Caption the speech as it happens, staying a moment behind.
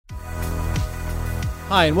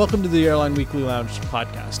Hi, and welcome to the Airline Weekly Lounge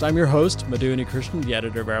podcast. I'm your host, Madhu Unnikrishnan, the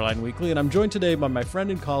editor of Airline Weekly, and I'm joined today by my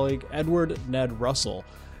friend and colleague, Edward Ned Russell,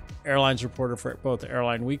 airlines reporter for both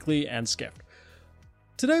Airline Weekly and Skift.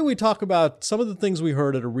 Today we talk about some of the things we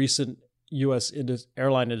heard at a recent U.S.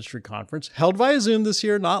 airline industry conference, held via Zoom this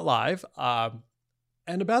year, not live,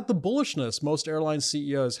 and about the bullishness most airline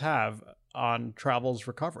CEOs have on travel's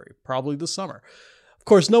recovery, probably this summer. Of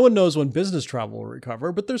course, no one knows when business travel will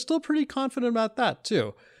recover, but they're still pretty confident about that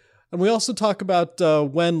too. And we also talk about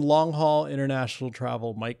when long-haul international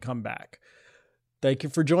travel might come back. Thank you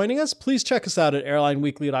for joining us. Please check us out at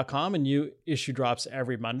airlineweekly.com, and new issue drops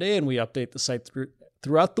every Monday, and we update the site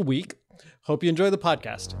throughout the week. Hope you enjoy the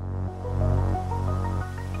podcast.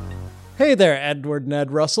 Hey there, Edward Ned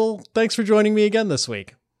Russell. Thanks for joining me again this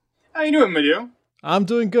week. How you doing, Madhu? I'm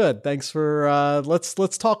doing good. Thanks for, let's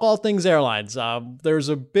talk all things airlines. There's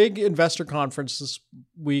a big investor conference this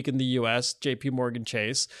week in the U.S., JP Morgan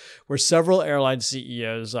Chase, where several airline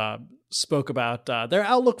CEOs spoke about their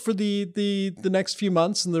outlook for the next few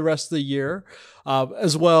months and the rest of the year,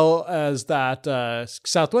 as well as that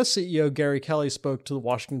Southwest CEO Gary Kelly spoke to the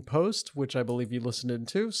Washington Post, which I believe you listened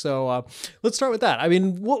into. So let's start with that. I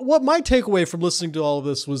mean, what my takeaway from listening to all of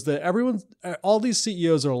this was that all these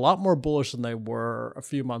CEOs are a lot more bullish than they were a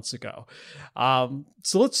few months ago.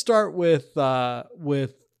 So let's start with what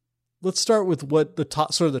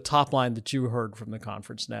the top line that you heard from the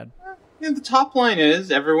conference, Ned. Yeah, the top line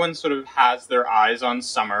is everyone sort of has their eyes on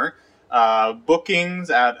summer.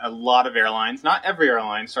 Bookings at a lot of airlines, not every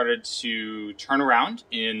airline, started to turn around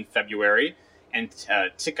in February and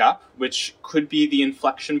tick up, which could be the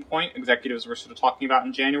inflection point executives were sort of talking about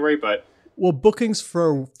in January. But bookings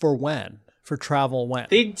for when? For travel when?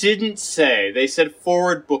 They didn't say. They said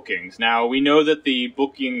forward bookings. Now, we know that the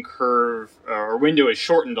booking curve or window is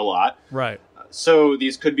shortened a lot. Right. So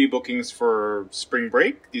these could be bookings for spring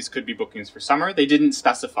break. These could be bookings for summer. They didn't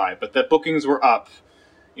specify, but the bookings were up,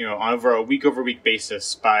 on over a week-over-week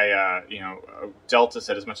basis by, Delta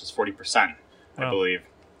said as much as 40%, I believe.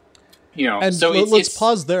 And so let's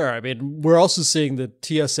pause there. I mean, we're also seeing the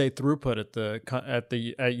TSA throughput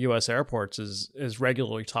at U.S. airports is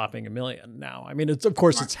regularly topping 1 million now. I mean,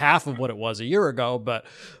 it's half of what it was a year ago, but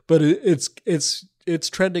it's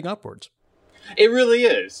trending upwards. It really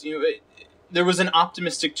is. There was an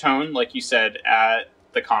optimistic tone, like you said, at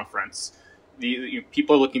the conference.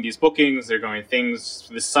 People are looking at these bookings. They're going, things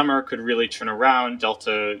this summer could really turn around.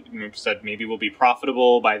 Delta said maybe we'll be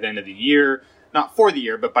profitable by the end of the year. Not for the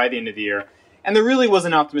year, but by the end of the year. And there really was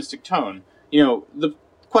an optimistic tone. The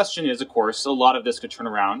question is, of course, a lot of this could turn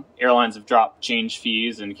around. Airlines have dropped change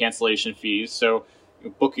fees and cancellation fees. So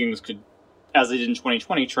bookings could, as they did in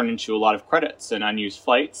 2020, turn into a lot of credits and unused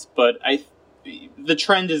flights. But the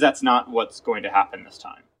trend is that's not what's going to happen this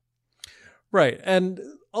time. Right. And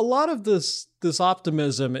a lot of this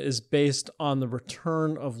optimism is based on the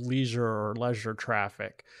return of leisure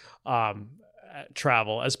traffic,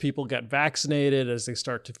 travel, as people get vaccinated, as they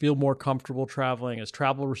start to feel more comfortable traveling, as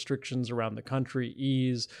travel restrictions around the country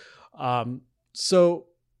ease. So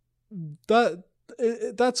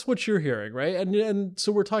that's what you're hearing, right? And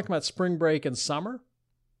so we're talking about spring break and summer?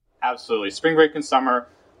 Absolutely. Spring break and summer.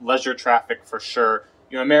 Leisure traffic for sure.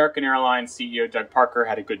 American Airlines CEO Doug Parker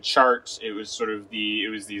had a good chart. It was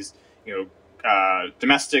these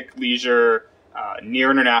domestic leisure, near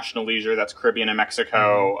international leisure, that's Caribbean and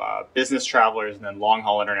Mexico, business travelers, and then long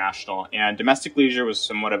haul international. And domestic leisure was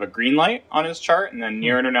somewhat of a green light on his chart, and then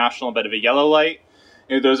near international a bit of a yellow light.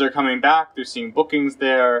 Those are coming back. They're seeing bookings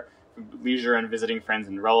there, leisure and visiting friends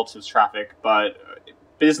and relatives traffic, but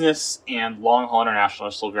business and long-haul international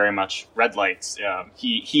are still very much red lights.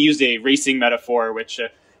 He used a racing metaphor, which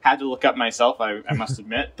had to look up myself, I must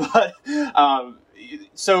admit. But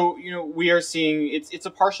so we are seeing it's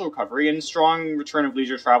a partial recovery, and strong return of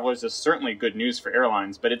leisure travelers is certainly good news for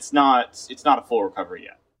airlines, but it's not a full recovery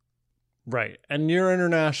yet. Right, and near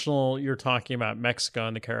international, you're talking about Mexico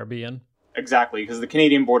and the Caribbean. Exactly, because the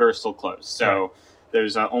Canadian border is still closed, so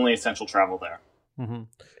there's only essential travel there. Mm-hmm.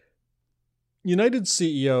 United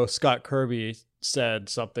CEO Scott Kirby said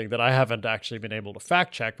something that I haven't actually been able to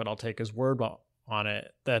fact check, but I'll take his word on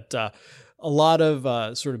it, that a lot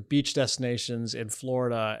of sort of beach destinations in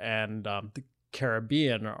Florida and the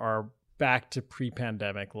Caribbean are back to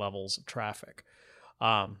pre-pandemic levels of traffic,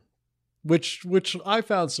 which I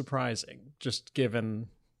found surprising, just given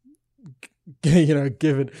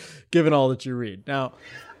all that you read. Now,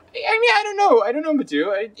 I mean, I don't know,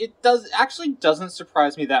 Madhu. It doesn't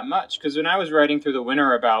surprise me that much, because when I was writing through the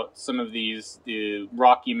winter about some of the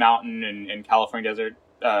Rocky Mountain and California desert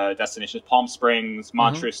destinations, Palm Springs,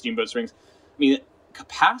 Montrose, Steamboat Springs, I mean,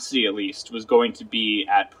 capacity at least was going to be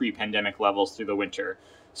at pre-pandemic levels through the winter.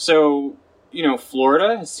 So,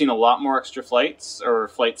 Florida has seen a lot more extra flights or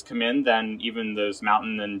flights come in than even those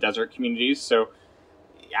mountain and desert communities. So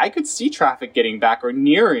I could see traffic getting back or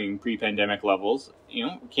nearing pre-pandemic levels. We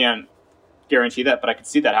can't guarantee that, but I could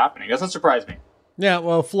see that happening. It doesn't surprise me. Yeah,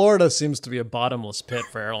 well, Florida seems to be a bottomless pit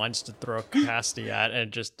for airlines to throw capacity at,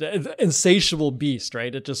 and just insatiable beast,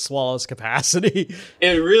 right? It just swallows capacity.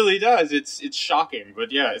 It really does. It's shocking,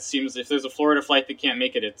 but yeah, it seems if there's a Florida flight that can't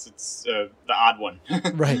make it, it's the odd one.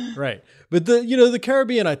 Right. But the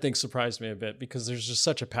Caribbean, I think, surprised me a bit because there's just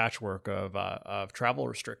such a patchwork of travel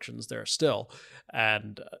restrictions there still,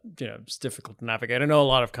 and it's difficult to navigate. I know a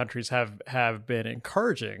lot of countries have been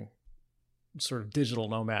encouraging sort of digital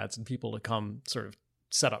nomads and people to come sort of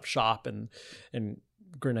set up shop in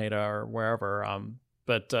Grenada or wherever.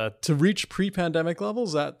 But to reach pre-pandemic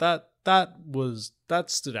levels, that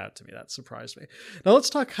stood out to me. That surprised me. Now let's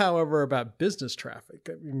talk, however, about business traffic.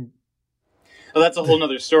 I mean, well, that's a whole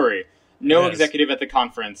nother story. No Yes. executive at the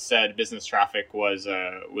conference said business traffic was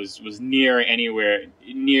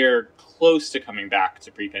near close to coming back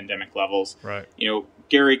to pre-pandemic levels. Right.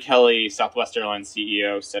 Gary Kelly, Southwest Airlines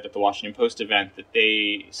CEO, said at the Washington Post event that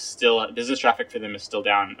business traffic for them is still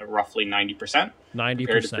down roughly 90%.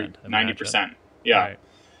 90%. 90%. Yeah. Right.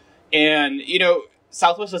 And,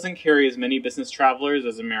 Southwest doesn't carry as many business travelers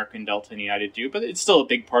as American, Delta, and United do, but it's still a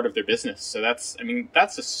big part of their business. So that's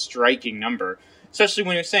a striking number, especially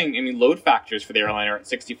when you're saying, load factors for the airline are at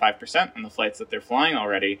 65% on the flights that they're flying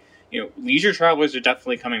already. Leisure travelers are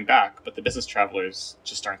definitely coming back, but the business travelers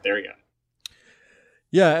just aren't there yet.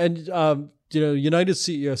 Yeah, and United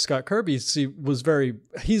CEO Scott Kirby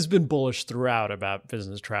he's been bullish throughout about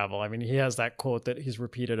business travel. I mean, he has that quote that he's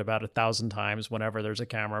repeated about 1,000 times whenever there's a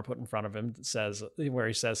camera put in front of him where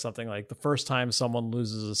he says something like, the first time someone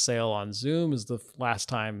loses a sale on Zoom is the last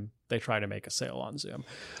time they try to make a sale on Zoom.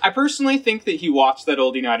 I personally think that he watched that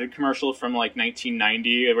old United commercial from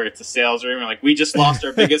 1990 where it's a sales room and we just lost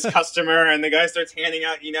our biggest customer, and the guy starts handing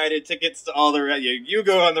out United tickets to all the you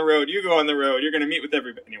go on the road, you're going to meet with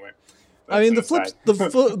everybody anyway. I mean,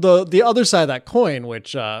 the other side of that coin,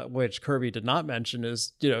 which Kirby did not mention,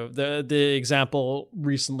 is the example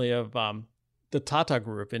recently of the Tata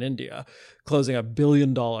Group in India closing $1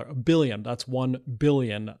 billion, that's $1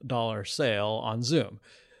 billion sale on Zoom.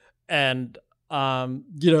 And I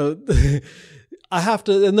have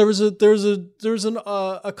to, and there was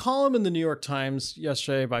a column in the New York Times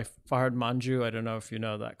yesterday by Fahad Manjoo. I don't know if you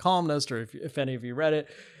know that columnist or if any of you read it,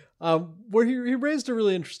 where he raised a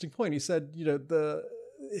really interesting point. He said,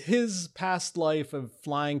 his past life of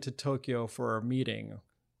flying to Tokyo for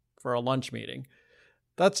a lunch meeting,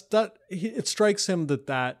 it strikes him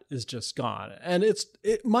that is just gone. And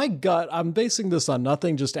my gut, I'm basing this on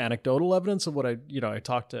nothing, just anecdotal evidence of what I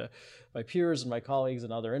talked to my peers and my colleagues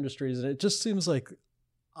in other industries. And it just seems like,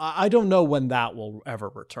 I don't know when that will ever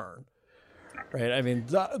return. Right. I mean,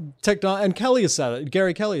 and Kelly has said that.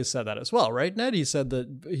 Gary Kelly has said that as well, right, Ned? He said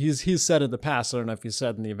that he's said in the past, I don't know if he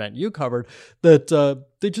said in the event you covered, that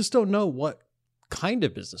they just don't know what kind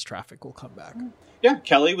of business traffic will come back. Yeah,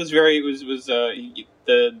 Kelly was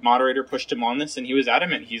the moderator pushed him on this, and he was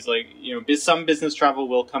adamant. He's like, some business travel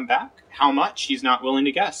will come back. How much? He's not willing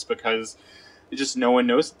to guess because just no one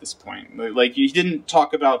knows at this point. Like, you didn't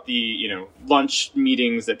talk about the, lunch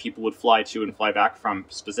meetings that people would fly to and fly back from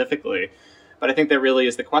specifically, but I think that really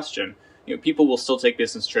is the question. People will still take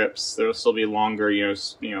business trips. There will still be longer,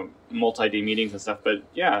 multi-day meetings and stuff. But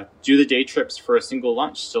yeah, do the day trips for a single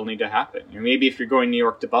lunch still need to happen? Maybe if you're going New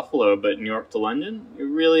York to Buffalo, but New York to London,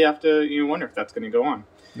 you really have to wonder if that's going to go on.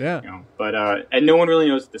 Yeah. But and no one really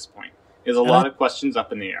knows at this point. There's a lot of questions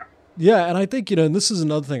up in the air. Yeah, and I think and this is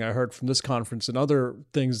another thing I heard from this conference and other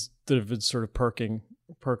things that have been sort of perking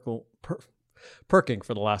for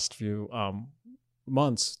the last few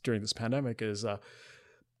months during this pandemic is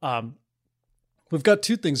we've got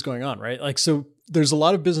two things going on, right? So there's a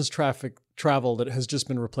lot of business travel that has just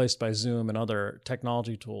been replaced by Zoom and other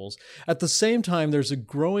technology tools. At the same time, there's a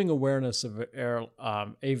growing awareness of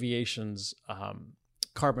aviation's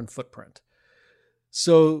carbon footprint.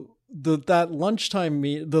 So that lunchtime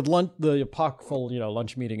the apocryphal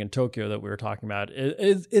lunch meeting in Tokyo that we were talking about,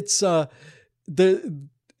 it's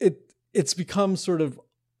become sort of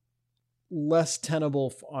less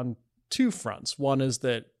tenable on two fronts. One is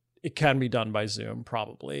that it can be done by Zoom,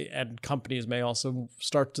 probably, and companies may also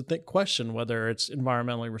start to question whether it's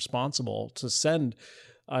environmentally responsible to send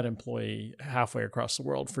an employee halfway across the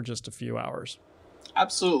world for just a few hours.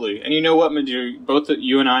 Absolutely. And you know what, Madhu, both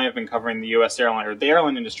you and I have been covering the U.S. airline or the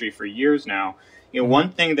airline industry for years now.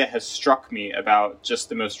 One thing that has struck me about just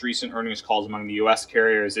the most recent earnings calls among the U.S.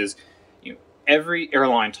 carriers is, every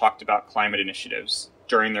airline talked about climate initiatives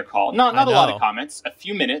during their call. Not a lot of comments, a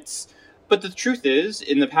few minutes. But the truth is,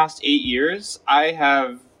 in the past 8 years,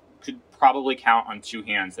 could probably count on two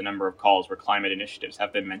hands the number of calls where climate initiatives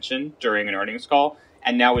have been mentioned during an earnings call.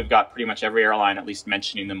 And now we've got pretty much every airline at least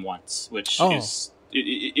mentioning them once, which is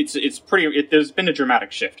it's pretty. There's been a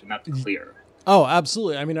dramatic shift, and that's clear. Oh,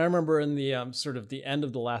 absolutely. I mean, I remember in the sort of the end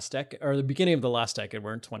of the last decade, or the beginning of the last decade,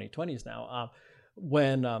 we're in 2020s now,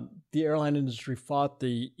 when the airline industry fought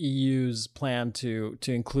the EU's plan to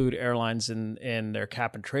include airlines in their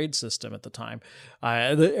cap and trade system at the time.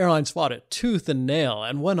 The airlines fought it tooth and nail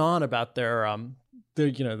and went on about their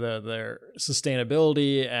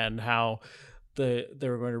sustainability and how they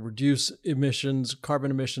were going to reduce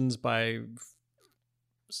carbon emissions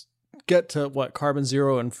get to carbon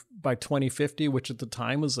zero and by 2050, which at the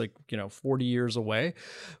time was 40 years away.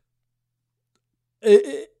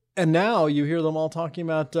 And now you hear them all talking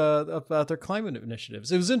about their climate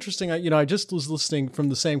initiatives. It was interesting. I just was listening from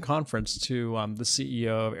the same conference to the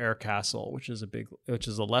CEO of Aircastle, which is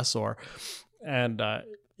a lessor, and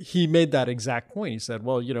he made that exact point. He said,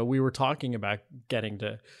 "Well, we were talking about getting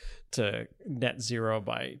to net zero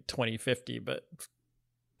by 2050, but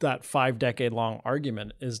that 5-decade long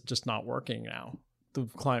argument is just not working now.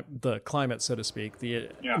 The climate, so to speak, the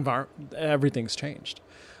environment, everything's changed."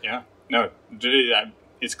 Yeah, no,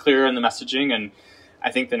 it's clear in the messaging, and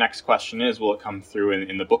I think the next question is, will it come through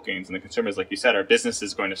in the bookings and the consumers? Like you said, our business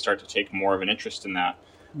is going to start to take more of an interest in that.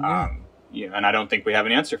 And I don't think we have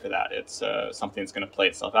an answer for that. It's something that's going to play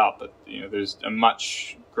itself out, but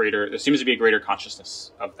there seems to be a greater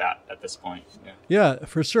consciousness of that at this point. Yeah,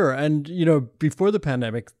 for sure. And before the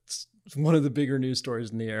pandemic, one of the bigger news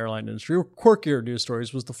stories in the airline industry, or quirkier news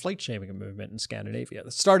stories, was the flight shaming movement in Scandinavia.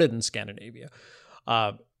 That started in Scandinavia.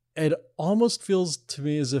 It almost feels to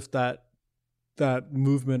me as if that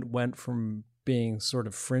movement went from being sort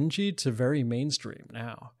of fringy to very mainstream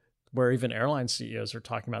now, where even airline CEOs are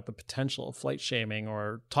talking about the potential of flight shaming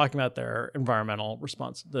or talking about their environmental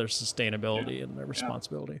response, their sustainability and their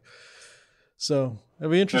responsibility. So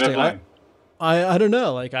it'll be interesting. I don't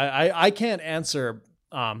know. I can't answer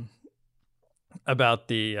about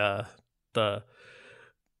the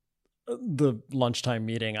lunchtime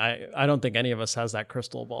meeting. I don't think any of us has that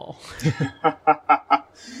crystal ball.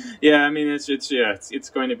 Yeah, I mean it's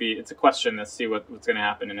going to be a question. Let's see what's going to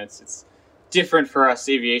happen, and it's different for us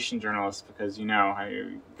aviation journalists because you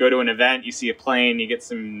go to an event, you see a plane, you get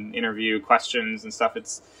some interview questions and stuff.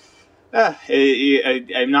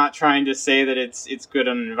 I'm not trying to say that it's good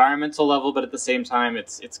on an environmental level, but at the same time,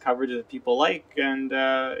 it's coverage that people like, and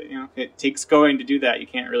it takes going to do that. You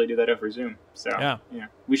can't really do that over Zoom. So yeah,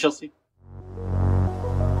 we shall see.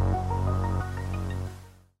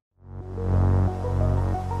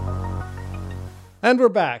 And we're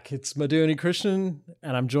back. It's Madhu Krishnan,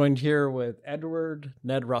 and I'm joined here with Edward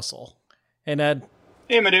Ned Russell. Hey, Ned.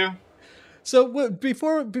 Hey, Madhu. So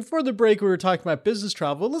before the break, we were talking about business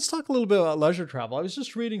travel. Let's talk a little bit about leisure travel. I was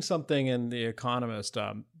just reading something in The Economist.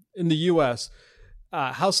 In the U.S.,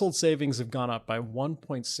 household savings have gone up by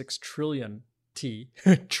 $1.6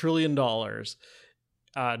 trillion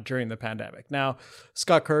during the pandemic. Now,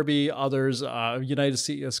 Scott Kirby, others, United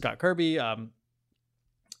CEO Scott Kirby,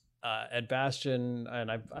 Ed Bastian,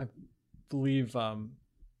 and I believe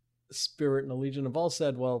Spirit and Allegiant have all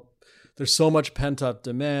said, well, there's so much pent-up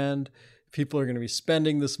demand. People are going to be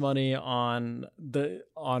spending this money on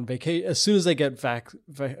vacation. As soon as they get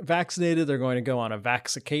vaccinated, they're going to go on a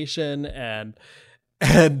vaxication and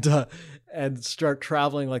start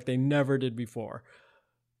traveling like they never did before.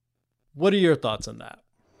 What are your thoughts on that?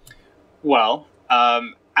 Well,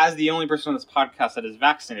 as the only person on this podcast that is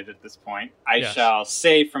vaccinated at this point, I shall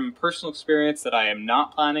say from personal experience that I am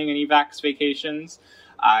not planning any vax vacations.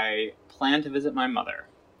 I plan to visit my mother.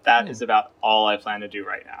 That is about all I plan to do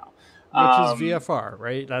right now. Which is VFR,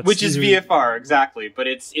 right? Which is VFR, exactly. But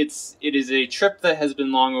it is a trip that has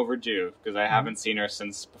been long overdue because I haven't seen her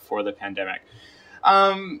since before the pandemic.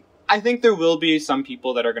 I think there will be some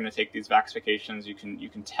people that are going to take these vax vacations. You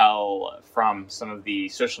can tell from some of the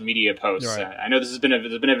social media posts. Right. I know there's been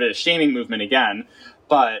a shaming movement again,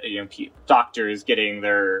 but doctors getting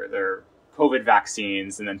their COVID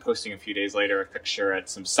vaccines and then posting a few days later a picture at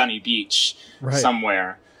some sunny beach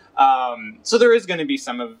somewhere. So there is going to be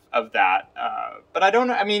some of that. But I don't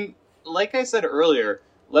know. I mean, like I said earlier,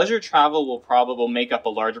 leisure travel will make up a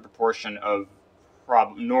larger proportion of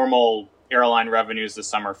normal airline revenues this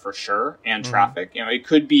summer for sure, and traffic. There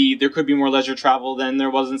could be more leisure travel than there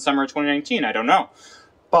was in summer 2019. I don't know.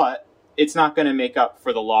 But it's not going to make up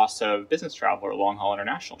for the loss of business travel or long haul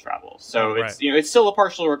international travel. So right. it's, it's still a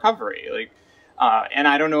partial recovery. Like, and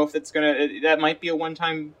I don't know if it's that might be a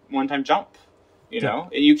one-time jump. You know,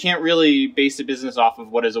 you can't really base a business off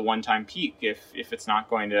of what is a one-time peak if it's not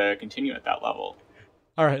going to continue at that level.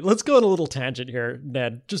 All right, let's go on a little tangent here,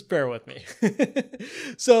 Ned. Just bear with me.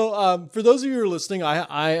 So for those of you who are listening,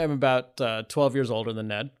 I am about 12 years older than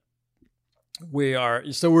Ned. We're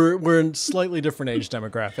in slightly different age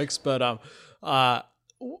demographics, but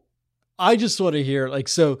I just want to hear, like,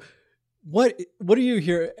 so what do you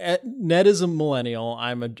hear? Ned is a millennial.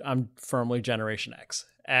 I'm firmly Generation X.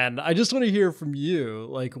 And I just want to hear from you,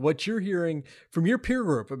 like, what you're hearing from your peer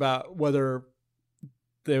group about whether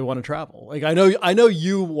they want to travel. Like, I know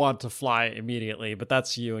you want to fly immediately, but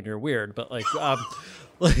that's you and you're weird. But like,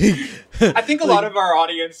 like I think a lot of our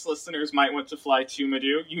audience listeners might want to fly too,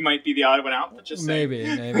 Madhu. You might be the odd one out, but just saying.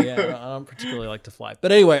 Maybe. Yeah, I don't particularly like to fly.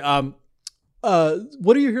 But anyway,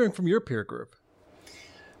 what are you hearing from your peer group?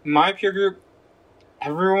 My peer group,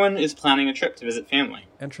 everyone is planning a trip to visit family.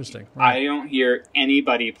 Interesting. Right. I don't hear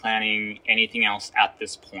anybody planning anything else at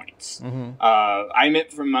this point. Mm-hmm. I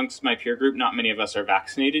admit from amongst my peer group, not many of us are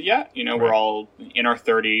vaccinated yet. You know, We're all in our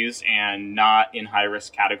 30s and not in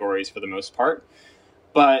high-risk categories for the most part.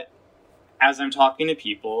 But as I'm talking to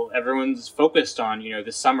people, everyone's focused on,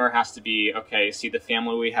 this summer has to be, okay, see the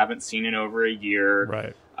family we haven't seen in over a year.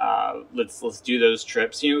 Right. Let's do those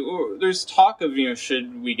trips. There's talk of,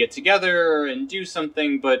 should we get together and do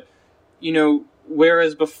something? But,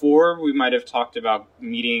 whereas before we might have talked about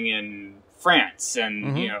meeting in France and,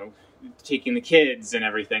 Mm-hmm. taking the kids and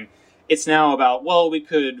everything, it's now about, well, we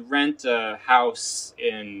could rent a house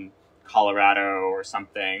in Colorado or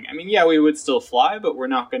something. I mean, yeah, we would still fly, but we're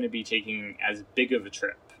not going to be taking as big of a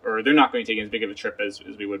trip, or they're not going to take as big of a trip as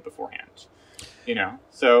we would beforehand.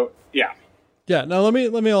 So yeah. Yeah. Now let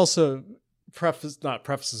me also not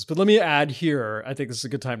prefaces, but let me add here. I think this is a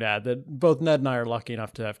good time to add that both Ned and I are lucky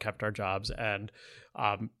enough to have kept our jobs, and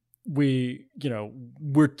we understand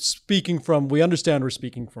we're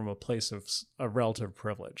speaking from a place of a relative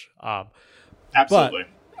privilege. Absolutely.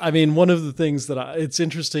 But, I mean, one of the things that it's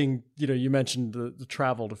interesting, you mentioned the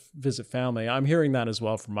travel to visit family. I'm hearing that as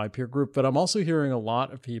well from my peer group, but I'm also hearing a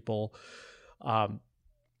lot of people,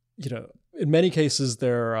 in many cases,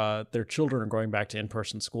 their children are going back to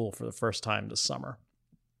in-person school for the first time this summer.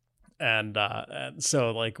 And so,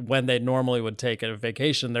 like, when they normally would take a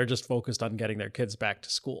vacation, they're just focused on getting their kids back to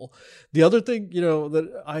school. The other thing,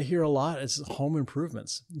 that I hear a lot is home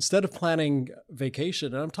improvements. Instead of planning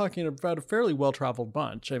vacation, and I'm talking about a fairly well-traveled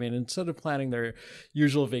bunch. I mean, instead of planning their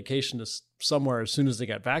usual vacation to somewhere as soon as they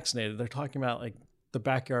get vaccinated, they're talking about, like, the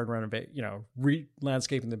backyard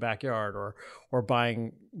landscaping the backyard or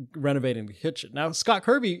renovating the kitchen. Now, Scott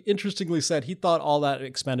Kirby interestingly said he thought all that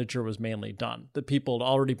expenditure was mainly done, that people had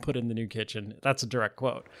already put in the new kitchen. That's a direct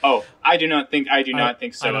quote. Oh, I do not think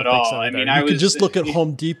so at all. So I mean, you could just look at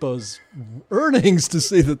Home Depot's earnings to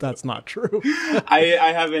see that that's not true.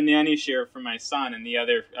 I have a nanny share for my son, and the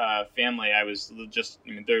other family,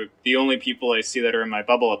 they're the only people I see that are in my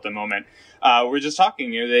bubble at the moment. We're just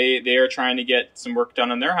talking, they are trying to get some work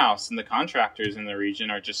done on their house, and the contractors in the region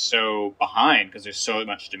are just so behind because there's so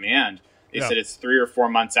much demand. They said it's 3 or 4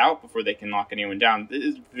 months out before they can lock anyone down.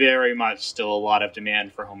 There's very much still a lot of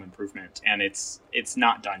demand for home improvement, and it's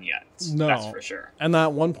not done yet. No, that's for sure. And that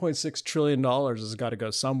 $1.6 trillion has got to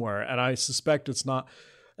go somewhere, and I suspect it's not,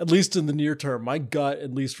 at least in the near term. My gut,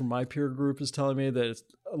 at least from my peer group, is telling me that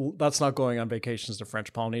that's not going on vacations to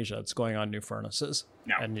French Polynesia. It's going on new furnaces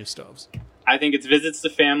and new stoves. I think it's visits to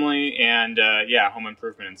family and, home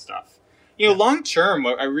improvement and stuff. Long term,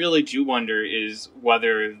 what I really do wonder is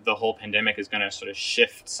whether the whole pandemic is going to sort of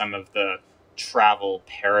shift some of the travel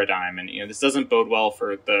paradigm. And, this doesn't bode well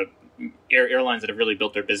for the airlines that have really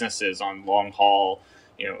built their businesses on long haul,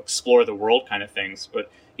 explore the world kind of things.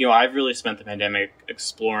 But, I've really spent the pandemic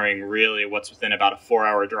exploring really what's within about a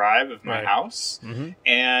 4-hour drive of my house. Mm-hmm.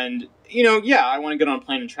 And, I want to get on a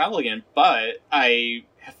plane and travel again, but I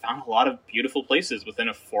have found a lot of beautiful places within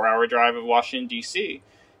a 4-hour drive of Washington, D.C.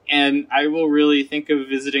 And I will really think of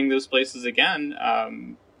visiting those places again,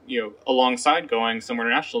 alongside going somewhere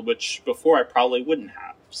international, which before I probably wouldn't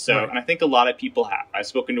have. So, And I think a lot of people have. I've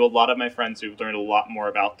spoken to a lot of my friends who've learned a lot more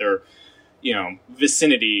about their,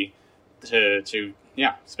 vicinity to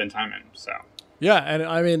spend time in. So, yeah. And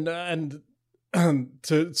I mean,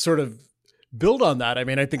 to sort of build on that, I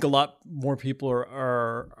mean, I think a lot more people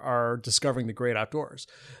are discovering the great outdoors.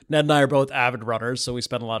 Ned and I are both avid runners, so we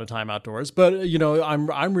spend a lot of time outdoors. But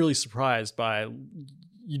I'm really surprised by,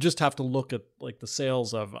 you just have to look at like the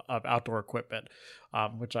sales of outdoor equipment,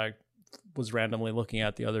 which I was randomly looking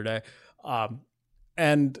at the other day,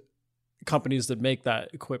 and companies that make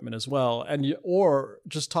that equipment as well. And or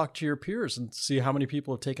just talk to your peers and see how many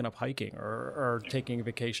people have taken up hiking or taking a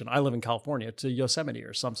vacation. I live in California, to Yosemite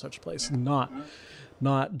or some such place, not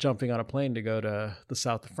jumping on a plane to go to the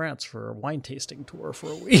south of France for a wine tasting tour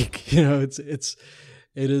for a week. You know, it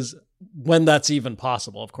is when that's even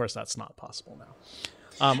possible. Of course, that's not possible now.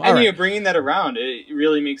 And bringing that around, it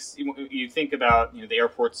really makes you think about the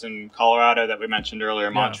airports in Colorado that we mentioned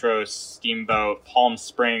earlier: Montrose, Steamboat, Palm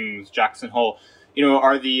Springs, Jackson Hole.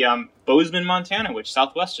 Are the Bozeman, Montana, which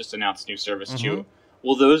Southwest just announced new service to.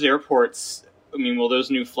 Will those airports? Will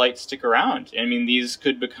those new flights stick around? These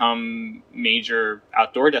could become major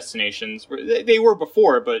outdoor destinations. They were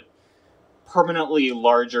before, but permanently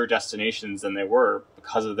larger destinations than they were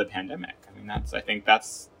because of the pandemic. I think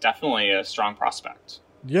that's definitely a strong prospect.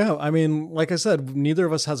 Yeah, like I said,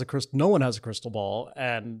 no one has a crystal ball,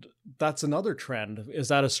 and that's another trend. Is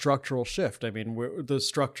that a structural shift?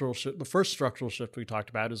 The first structural shift we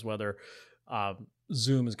talked about is whether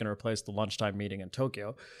Zoom is going to replace the lunchtime meeting in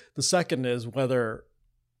Tokyo. The second is whether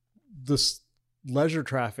this leisure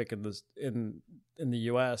traffic in the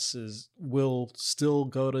U.S. will still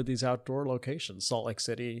go to these outdoor locations: Salt Lake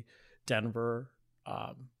City, Denver,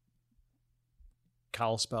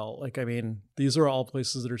 Kalispell. These are all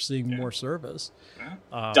places that are seeing more service.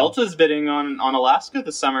 Delta's bidding on Alaska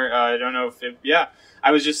this summer. I don't know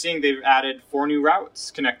I was just seeing they've added 4 new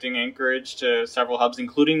routes connecting Anchorage to several hubs,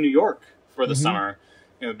 including New York, for the summer.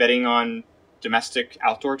 Betting on domestic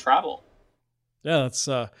outdoor travel. Yeah, it's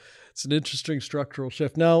an interesting structural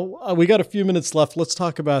shift. Now, we got a few minutes left. Let's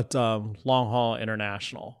talk about long haul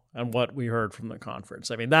international and what we heard from the conference.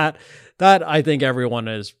 That I think everyone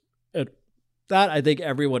admits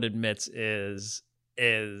is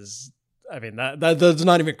that's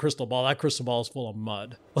not even crystal ball. That crystal ball is full of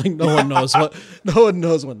mud. No one knows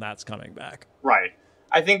when that's coming back. Right.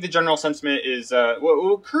 I think the general sentiment is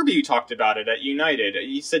Kirby talked about it at United.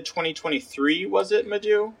 He said 2023, was it,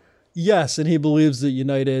 Madhu? Yes, and he believes that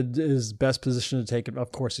United is best positioned to take it.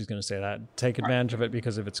 Of course, he's going to say that, take advantage of it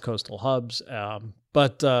because of its coastal hubs, and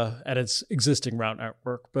its existing route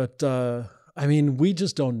network. But we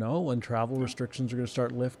just don't know when travel restrictions are going to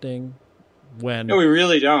start lifting. No, we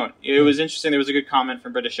really don't. It was interesting. There was a good comment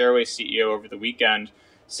from British Airways CEO over the weekend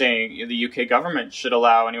saying the UK government should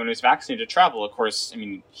allow anyone who's vaccinated to travel. Of course,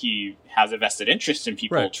 he has a vested interest in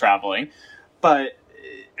people traveling, but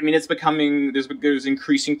it's becoming there's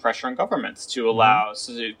increasing pressure on governments to allow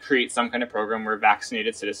to create some kind of program where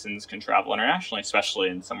vaccinated citizens can travel internationally, especially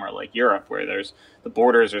in somewhere like Europe where the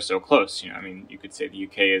borders are so close. You could say the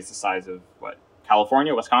UK is the size of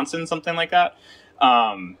California, Wisconsin, something like that.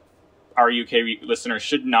 Our UK listeners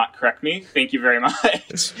should not correct me. Thank you very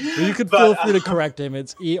much. You could feel free to correct him.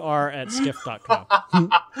 It's er@skift.com.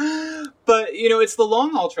 But, it's the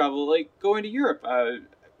long haul travel, going to Europe.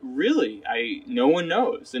 Really, no one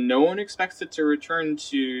knows. And no one expects it to return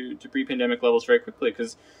to pre-pandemic levels very quickly.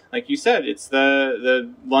 Because, like you said, it's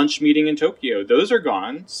the lunch meeting in Tokyo. Those are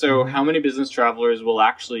gone. So how many business travelers will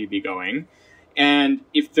actually be going? And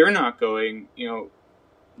if they're not going,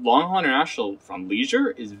 long haul international from leisure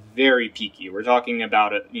is very peaky. We're talking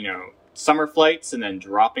about summer flights and then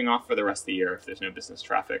dropping off for the rest of the year if there's no business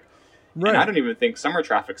traffic. Right. And I don't even think summer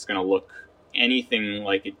traffic's going to look anything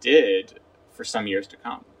like it did for some years to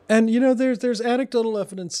come. And there's anecdotal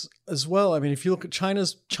evidence as well. If you look at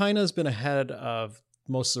China's been ahead of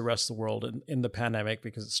most of the rest of the world in the pandemic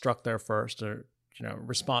because it struck there first, or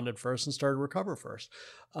responded first and started to recover first.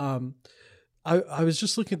 I was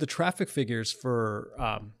just looking at the traffic figures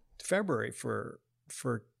for February for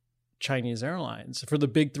Chinese airlines, for the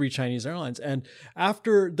big 3 Chinese airlines, and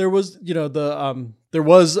after there was there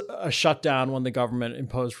was a shutdown when the government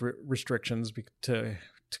imposed restrictions to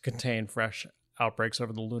contain fresh outbreaks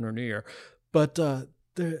over the Lunar New Year, but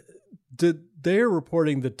they're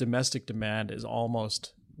reporting that domestic demand is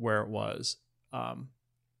almost where it was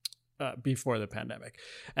before the pandemic.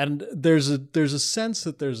 And there's a sense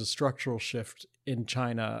that there's a structural shift in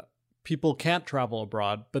China. People can't travel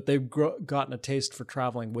abroad, but they've gotten a taste for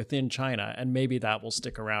traveling within China, and maybe that will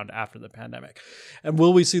stick around after the pandemic. And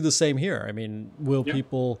will we see the same here? Will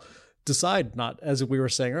people decide, not, as we were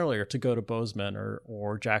saying earlier, to go to Bozeman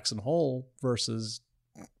or Jackson Hole versus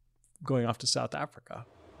going off to South Africa?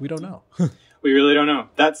 We don't know. We really don't know.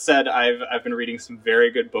 That said, I've been reading some very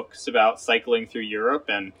good books about cycling through Europe,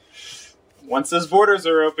 and once those borders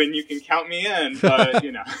are open, you can count me in. But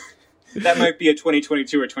that might be a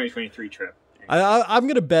 2022 or 2023 trip. I'm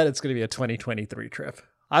going to bet it's going to be a 2023 trip.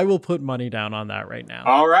 I will put money down on that right now.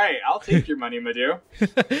 All right, I'll take your money, Madhu.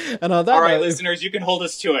 And on that all right, note, listeners, you can hold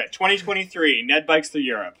us to it. 2023, Ned bikes through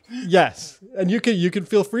Europe. Yes, and you can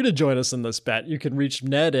feel free to join us in this bet. You can reach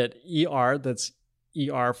Ned at ER, that's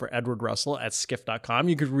ER for Edward Russell, at skift.com.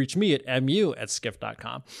 You could reach me at MU at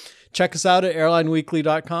skift.com. Check us out at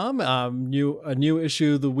airlineweekly.com. A new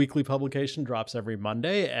issue, the weekly publication, drops every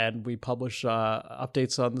Monday, and we publish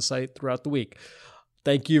updates on the site throughout the week.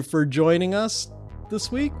 Thank you for joining us this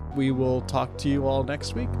week. We will talk to you all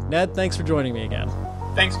next week. Ned, thanks for joining me again.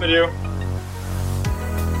 Thanks, Madhu.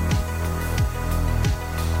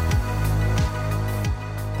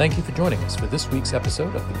 Thank you for joining us for this week's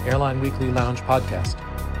episode of the Airline Weekly Lounge podcast.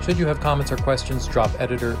 Should you have comments or questions, drop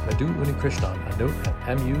editor Madhu Unikrishnan a note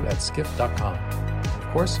at mu@skift.com. And of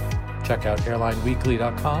course, check out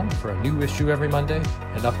airlineweekly.com for a new issue every Monday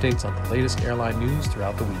and updates on the latest airline news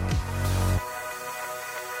throughout the week.